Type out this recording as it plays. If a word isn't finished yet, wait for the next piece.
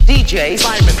DJ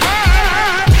Saimn.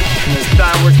 And the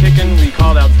style we're kicking, we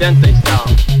call out Dente style.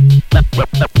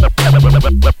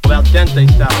 Out Dente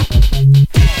style.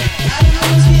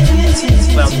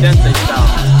 Out Dente style.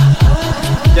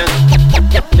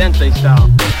 Dente style.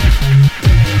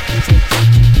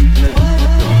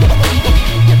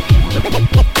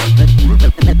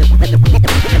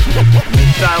 The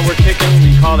style we're kicking,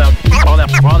 we call out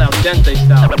Dente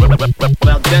style.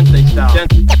 Out Dente style.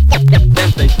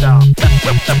 Dente style.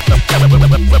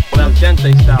 Out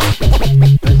Dente style.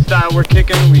 The style we're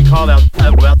kicking, we call out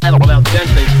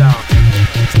Dente style.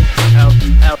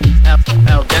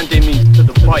 Al Dente means to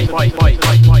the fight.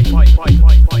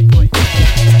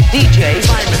 DJ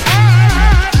Saimn.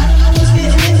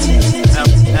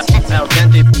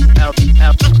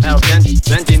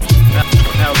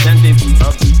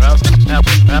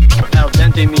 Al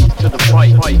Dente means to the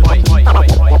fight.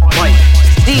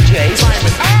 DJ Saimn.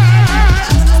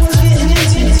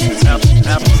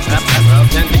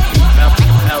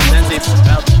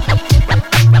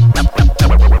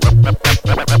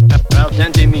 Al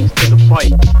Dente means to the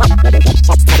fight.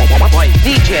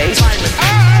 DJ Saimn.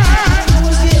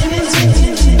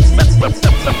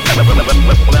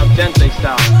 Al Dente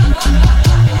style.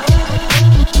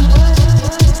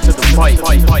 To the fight. To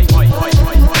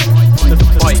the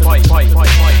fight.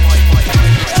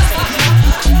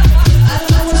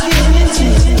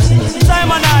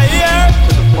 Saimn, I here.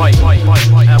 To the fight.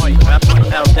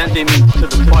 Al Dente means to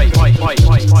the fight.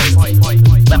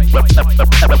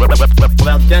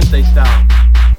 Al Dente style.